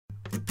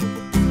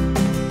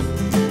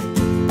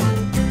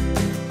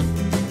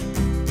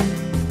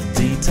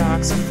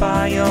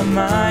detoxify your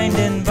mind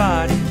and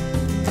body.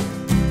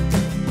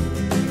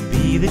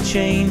 Be the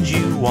change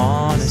you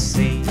want to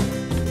see.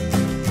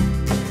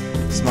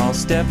 Small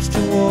steps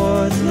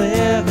towards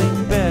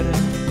living better.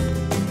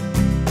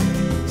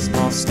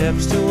 Small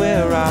steps to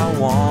where I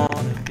want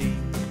to be.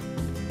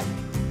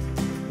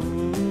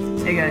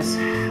 Hey guys,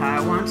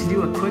 I want to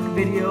do a quick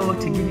video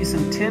to give you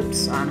some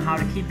tips on how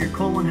to keep your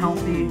colon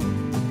healthy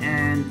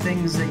and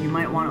things that you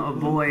might want to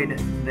avoid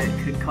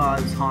that could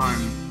cause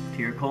harm to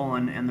your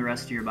colon and the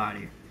rest of your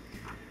body.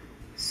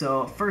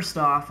 So first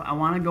off, I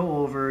want to go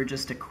over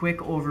just a quick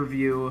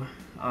overview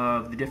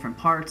of the different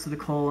parts of the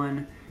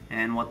colon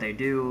and what they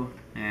do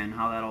and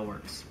how that all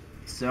works.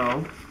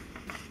 So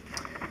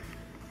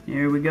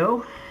here we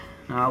go.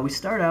 We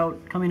start out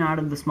coming out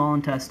of the small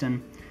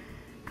intestine,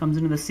 comes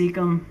into the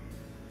cecum,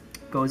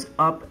 goes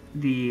up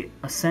the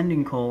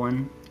ascending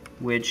colon,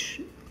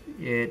 which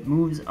it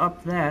moves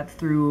up that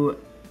through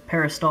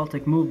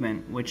peristaltic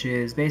movement, which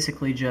is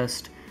basically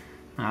just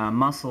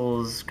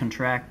muscles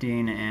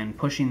contracting and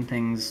pushing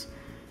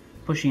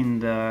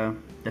the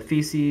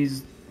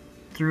feces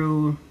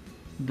through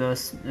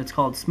it's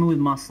called smooth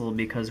muscle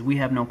because we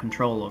have no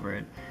control over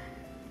it.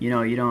 You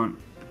know, you don't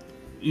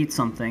eat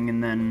something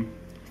and then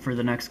for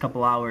the next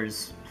couple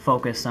hours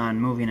focus on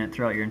moving it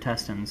throughout your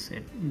intestines.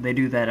 They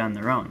do that on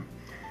their own.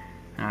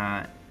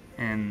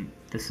 And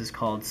this is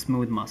called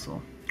smooth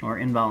muscle or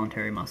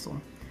involuntary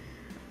muscle.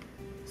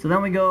 So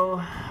then we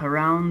go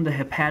around the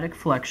hepatic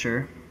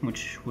flexure,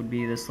 which would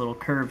be this little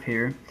curve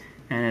here,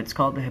 and it's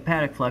called the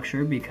hepatic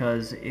flexure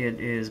because it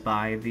is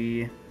by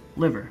the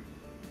liver.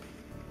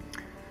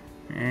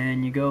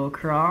 And you go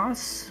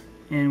across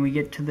and we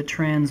get to the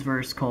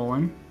transverse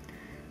colon,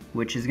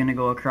 which is going to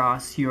go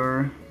across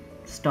your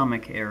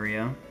stomach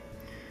area.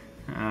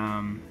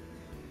 A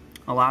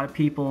lot of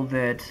people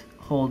that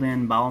hold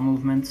in bowel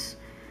movements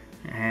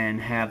and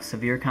have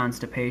severe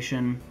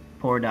constipation,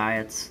 poor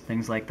diets,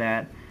 things like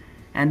that,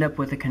 end up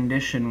with a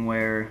condition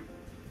where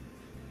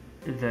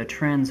the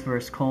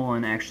transverse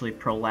colon actually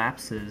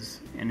prolapses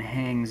and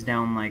hangs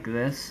down like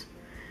this,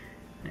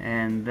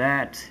 and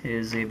that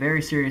is a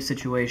very serious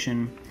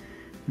situation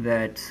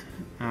that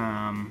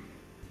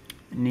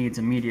needs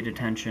immediate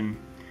attention.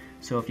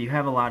 So if you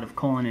have a lot of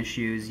colon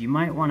issues, you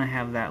might want to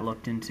have that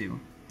looked into.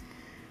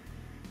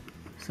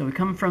 So we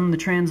come from the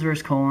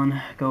transverse colon,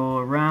 go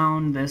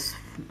around this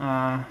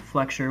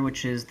flexure,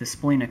 which is the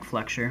splenic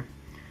flexure,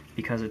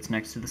 because it's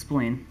next to the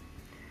spleen.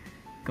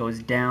 Goes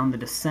down the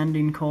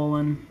descending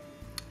colon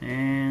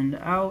and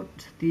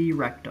out the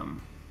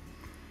rectum.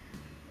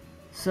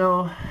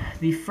 So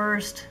the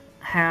first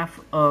half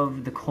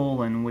of the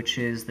colon, which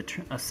is the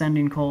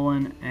ascending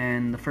colon,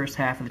 and the first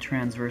half of the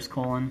transverse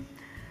colon,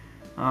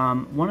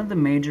 one of the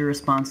major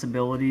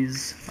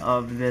responsibilities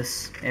of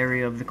this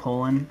area of the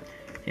colon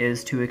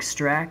is to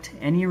extract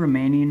any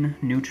remaining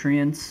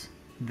nutrients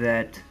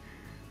that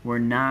were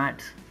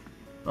not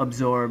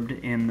absorbed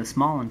in the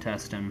small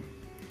intestine,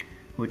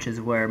 which is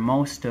where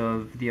most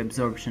of the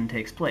absorption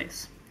takes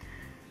place.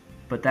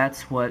 But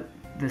that's what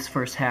this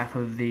first half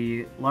of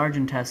the large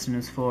intestine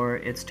is for.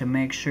 It's to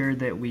make sure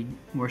that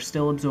we're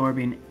still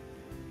absorbing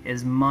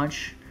as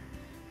much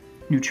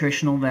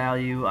nutritional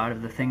value out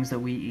of the things that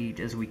we eat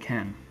as we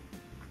can.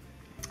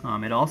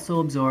 It also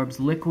absorbs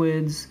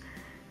liquids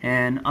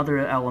and other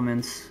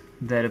elements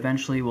that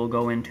eventually will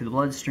go into the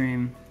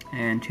bloodstream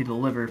and to the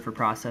liver for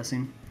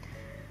processing.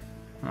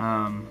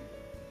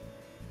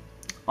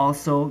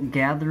 Also,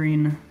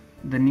 gathering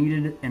the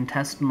needed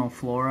intestinal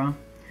flora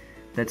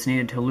that's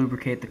needed to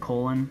lubricate the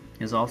colon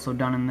is also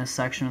done in this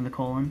section of the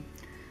colon.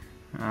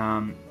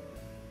 And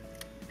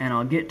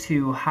I'll get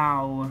to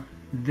how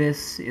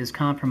this is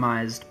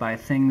compromised by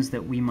things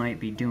that we might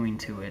be doing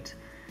to it,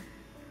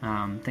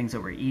 things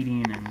that we're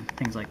eating and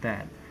things like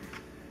that.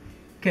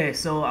 Okay,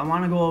 so I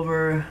want to go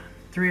over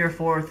 3 or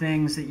 4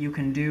 things that you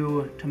can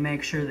do to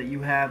make sure that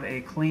you have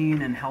a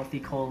clean and healthy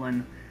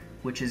colon,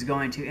 which is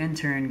going to in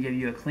turn give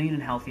you a clean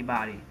and healthy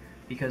body,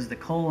 because the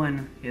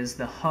colon is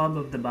the hub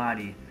of the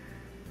body.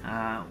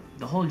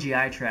 The whole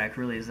GI tract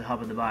really is the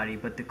hub of the body,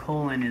 but the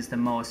colon is the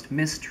most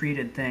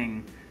mistreated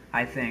thing,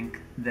 I think,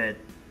 that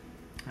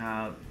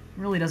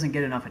really doesn't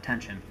get enough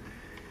attention.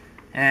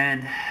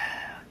 And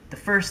the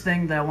first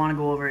thing that I want to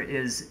go over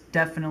is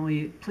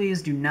definitely,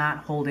 please do not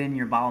hold in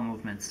your bowel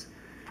movements.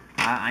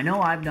 I know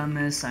I've done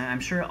this.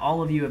 I'm sure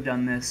all of you have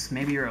done this.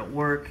 Maybe you're at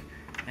work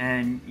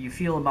and you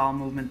feel a bowel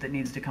movement that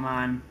needs to come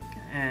on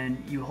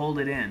and you hold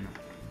it in.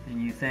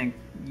 And you think,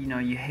 you know,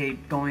 you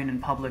hate going in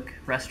public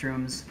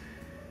restrooms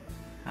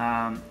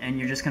and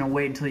you're just going to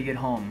wait until you get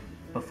home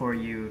before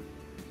you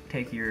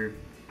take your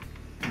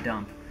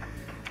dump.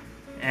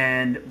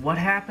 And what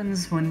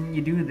happens when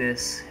you do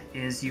this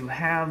is you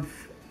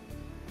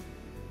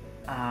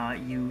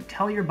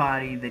tell your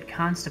body that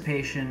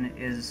constipation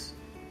is,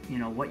 you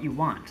know, what you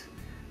want.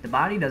 The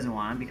body doesn't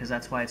want it because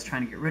that's why it's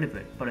trying to get rid of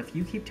it. But if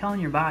you keep telling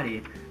your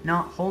body, no,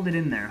 hold it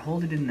in there,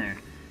 hold it in there,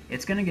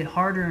 it's going to get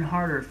harder and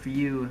harder for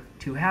you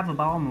to have a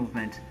bowel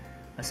movement,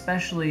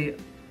 especially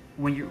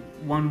when you're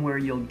one where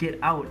you'll get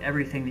out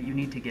everything that you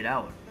need to get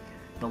out.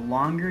 the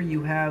longer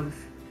you have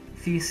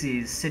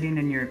feces sitting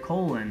in your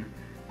colon,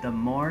 the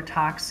more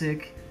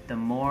toxic, the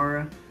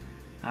more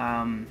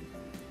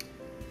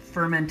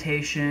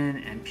fermentation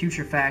and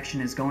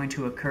putrefaction is going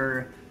to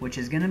occur, which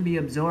is going to be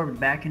absorbed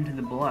back into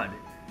the blood.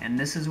 And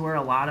this is where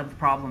a lot of the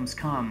problems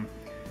come,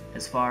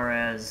 as far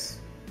as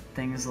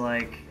things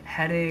like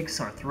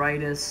headaches,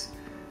 arthritis,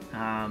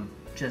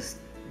 just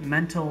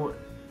mental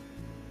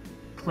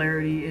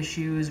clarity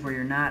issues where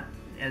you're not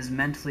as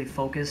mentally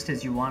focused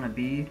as you want to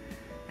be,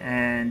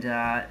 and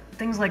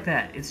things like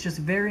that. It's just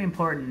very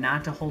important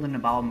not to hold in a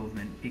bowel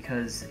movement,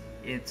 because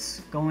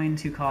it's going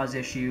to cause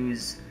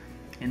issues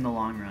in the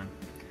long run.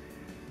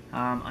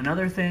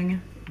 Another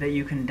thing that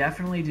you can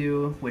definitely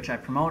do, which I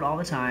promote all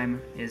the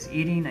time, is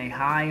eating a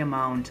high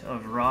amount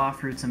of raw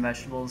fruits and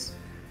vegetables.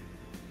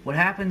 What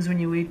happens when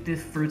you eat the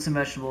fruits and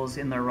vegetables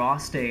in their raw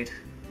state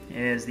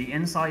is the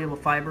insoluble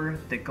fiber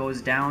that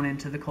goes down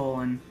into the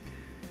colon.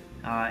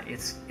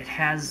 It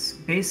has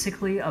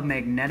basically a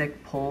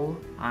magnetic pull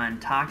on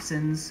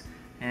toxins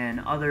and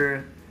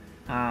other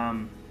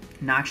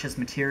noxious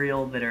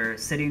material that are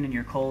sitting in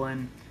your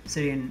colon,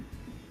 sitting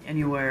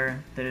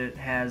anywhere that it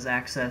has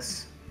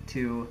access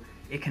to.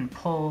 It can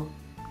pull,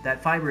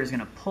 that fiber is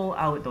going to pull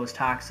out those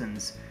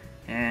toxins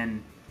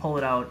and pull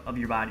it out of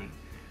your body.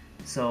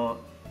 So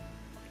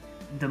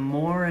the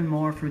more and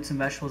more fruits and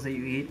vegetables that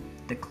you eat,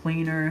 the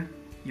cleaner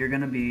you're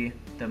going to be,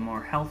 the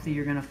more healthy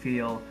you're going to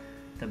feel,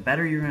 the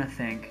better you're going to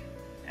think.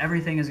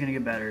 Everything is going to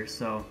get better.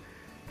 So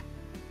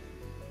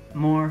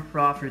more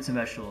raw fruits and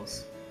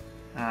vegetables.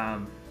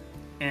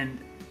 And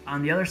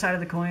on the other side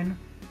of the coin,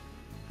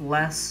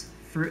 less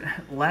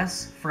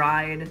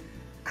fried,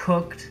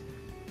 cooked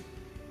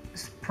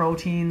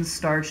proteins,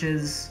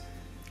 starches,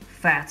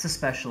 fats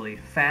especially.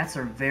 Fats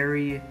are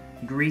very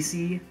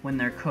greasy when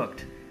they're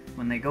cooked.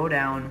 When they go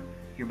down,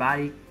 your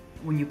body,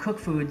 when you cook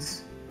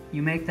foods,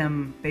 you make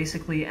them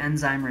basically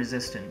enzyme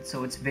resistant.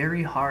 So it's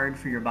very hard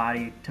for your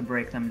body to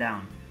break them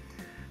down.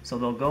 So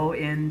they'll go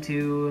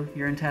into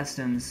your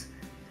intestines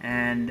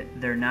and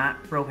they're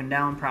not broken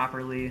down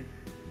properly.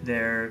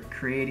 They're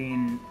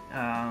creating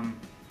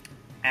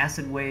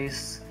acid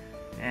waste,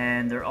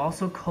 and they're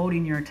also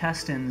coating your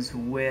intestines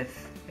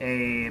with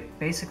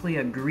basically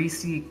a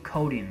greasy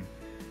coating.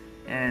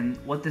 And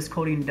what this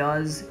coating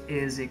does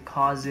is it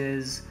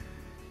causes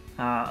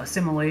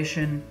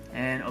assimilation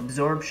and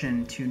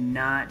absorption to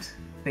not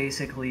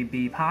basically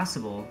be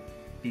possible,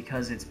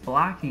 because it's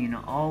blocking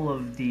all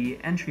of the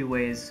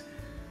entryways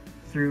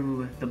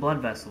through the blood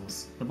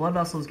vessels. The blood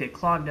vessels get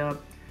clogged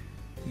up,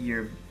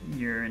 your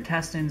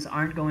intestines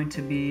aren't going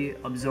to be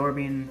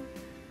absorbing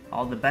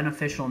all the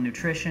beneficial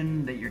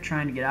nutrition that you're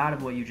trying to get out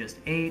of what you just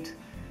ate,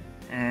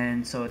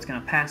 and so it's going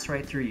to pass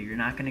right through you. You're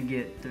not going to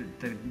get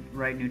the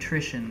right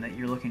nutrition that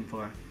you're looking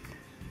for.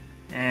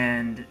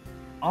 And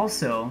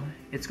also,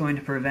 it's going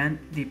to prevent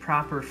the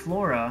proper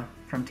flora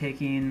from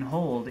taking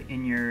hold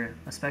in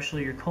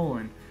especially your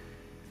colon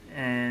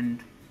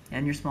and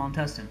your small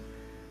intestine.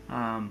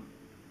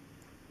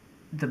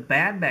 The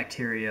bad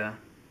bacteria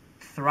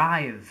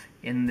thrive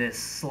in this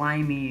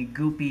slimy,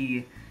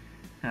 goopy,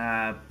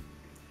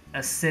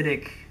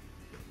 acidic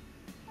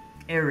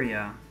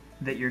area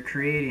that you're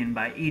creating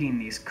by eating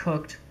these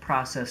cooked,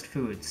 processed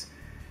foods.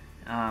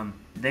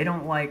 They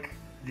don't like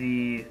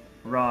the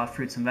raw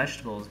fruits and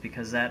vegetables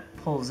because that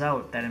pulls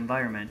out that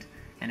environment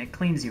and it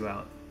cleans you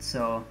out.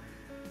 So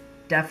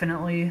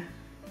definitely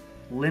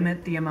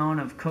limit the amount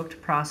of cooked,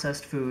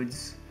 processed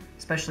foods,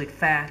 especially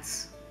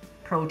fats.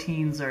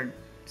 Proteins are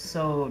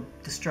so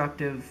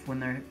destructive when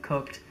they're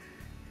cooked,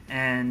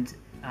 and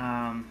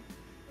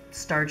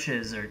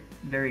starches are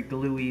very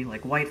gluey,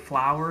 like white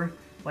flour.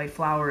 White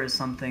flour is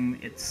something,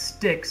 it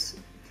sticks.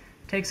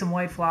 Take some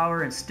white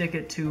flour and stick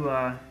it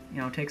to,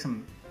 take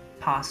some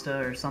pasta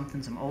or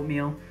something, some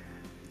oatmeal,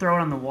 throw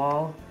it on the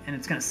wall, and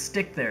it's going to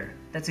stick there.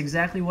 That's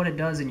exactly what it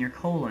does in your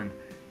colon.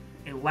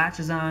 It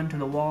latches on to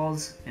the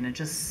walls, and it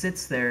just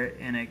sits there,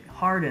 and it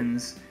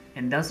hardens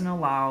and doesn't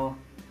allow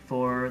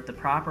for the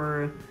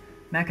proper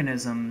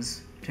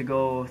mechanisms to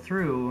go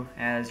through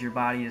as your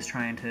body is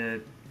trying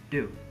to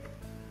do.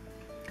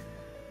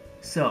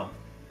 So,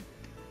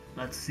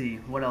 let's see,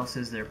 what else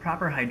is there?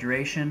 Proper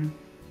hydration.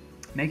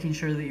 Making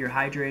sure that you're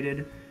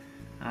hydrated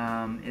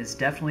is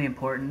definitely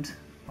important.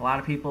 A lot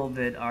of people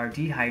that are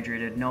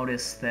dehydrated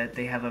notice that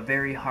they have a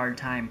very hard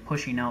time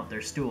pushing out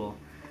their stool.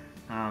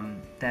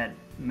 That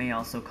may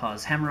also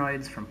cause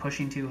hemorrhoids from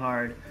pushing too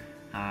hard,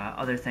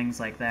 other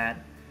things like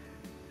that.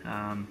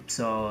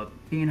 So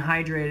being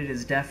hydrated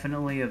is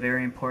definitely a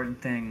very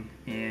important thing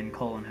in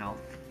colon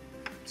health.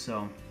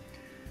 So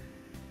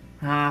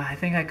I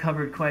think I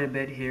covered quite a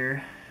bit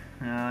here.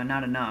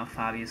 Not enough,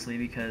 obviously,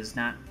 because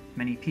not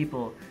many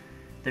people,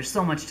 there's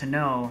so much to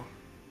know,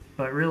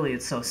 but really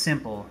it's so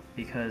simple,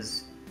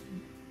 because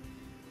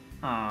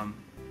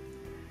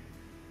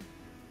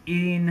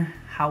eating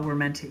how we're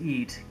meant to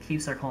eat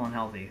keeps our colon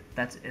healthy.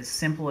 That's as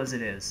simple as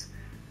it is.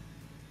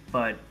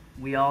 But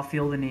we all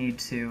feel the need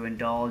to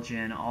indulge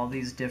in all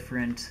these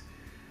different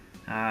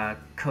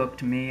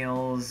cooked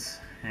meals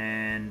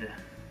and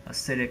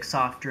acidic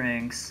soft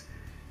drinks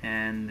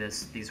and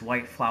these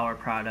white flour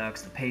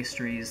products, the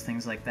pastries,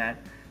 things like that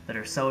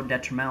are so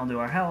detrimental to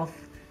our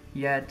health,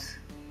 yet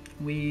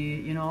a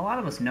lot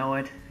of us know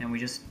it, and we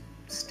just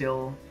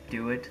still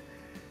do it.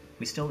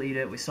 We still eat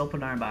it, we still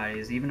put it in our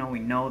bodies, even though we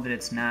know that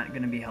it's not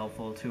going to be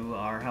helpful to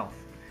our health.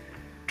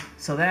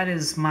 So that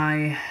is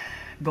my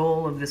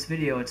goal of this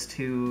video. It's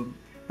to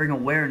bring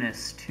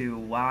awareness to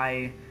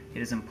why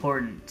it is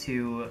important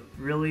to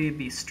really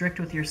be strict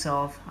with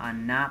yourself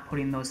on not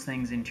putting those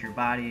things into your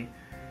body,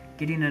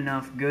 getting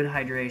enough good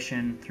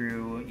hydration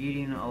through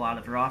eating a lot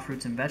of raw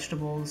fruits and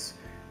vegetables,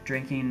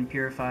 drinking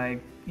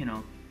purified,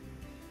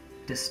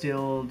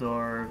 distilled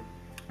or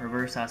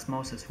reverse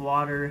osmosis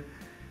water.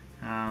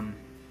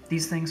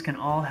 These things can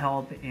all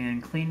help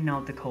in cleaning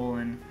out the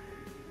colon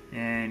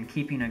and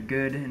keeping a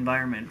good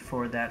environment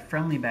for that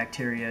friendly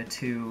bacteria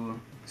to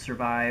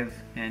survive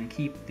and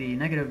keep the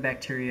negative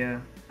bacteria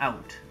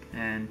out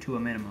and to a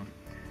minimum.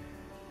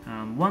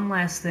 One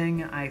last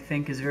thing I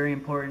think is very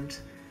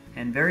important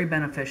and very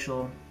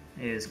beneficial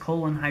is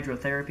colon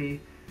hydrotherapy.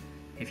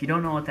 If you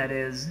don't know what that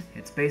is,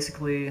 it's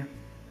basically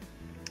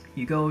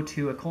you go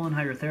to a colon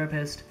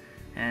hydrotherapist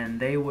and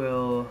they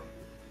will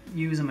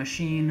use a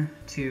machine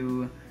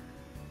to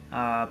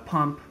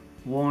pump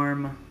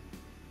warm,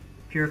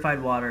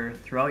 purified water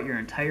throughout your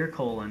entire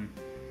colon,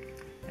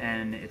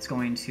 and it's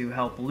going to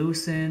help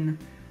loosen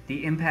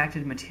the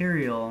impacted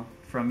material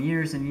from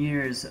years and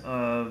years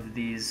of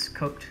these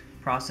cooked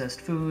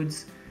processed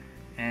foods,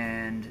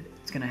 and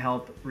it's going to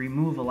help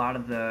remove a lot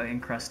of the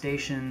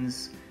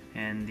incrustations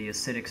and the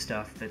acidic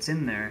stuff that's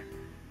in there,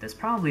 that's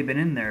probably been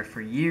in there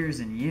for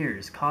years and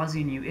years,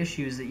 causing you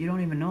issues that you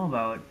don't even know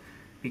about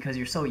because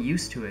you're so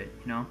used to it.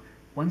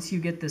 Once you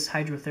get this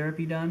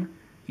hydrotherapy done,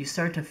 you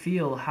start to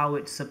feel how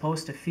it's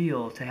supposed to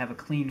feel to have a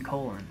clean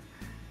colon,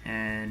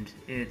 and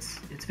it's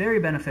very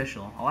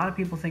beneficial. A lot of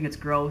people think it's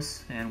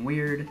gross and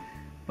weird,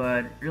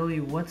 but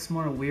really, what's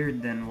more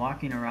weird than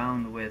walking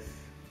around with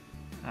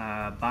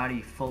a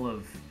body full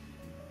of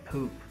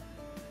poop?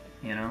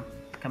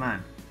 Come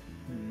on,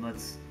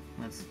 let's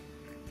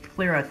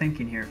clear our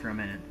thinking here for a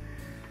minute.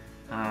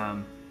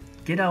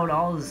 Get out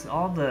all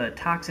the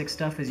toxic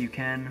stuff as you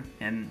can,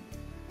 and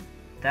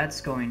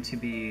that's going to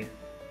be,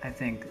 I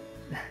think,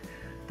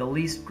 the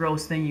least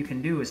gross thing you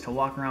can do is to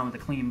walk around with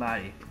a clean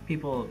body.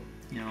 People,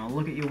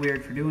 look at you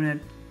weird for doing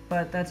it,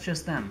 but that's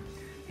just them.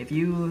 If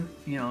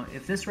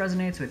if this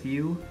resonates with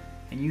you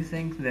and you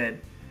think that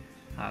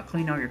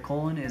cleaning out your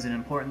colon is an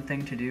important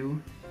thing to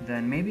do,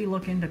 then maybe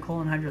look into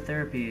colon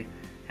hydrotherapy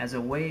as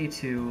a way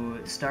to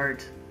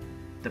start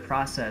the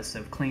process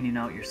of cleaning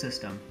out your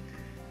system.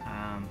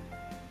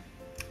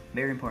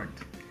 Very important.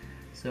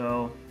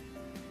 So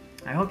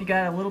I hope you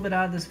got a little bit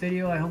out of this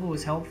video. I hope it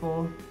was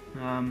helpful.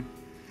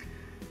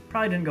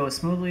 Probably didn't go as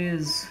smoothly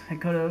as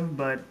it could have,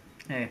 but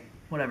hey,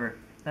 whatever.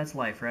 That's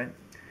life, right?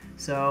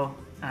 So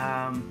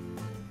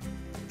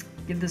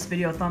give this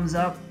video a thumbs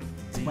up.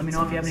 Let me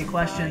know if you have any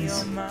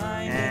questions,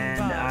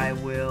 and I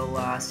will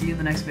see you in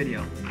the next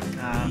video.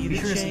 Be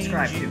sure to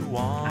subscribe too.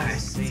 Alright,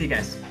 see you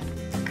guys.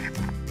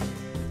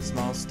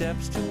 Small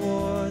steps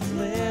towards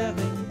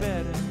living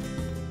better.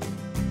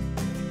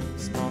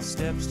 Small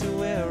steps to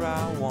where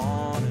I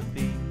want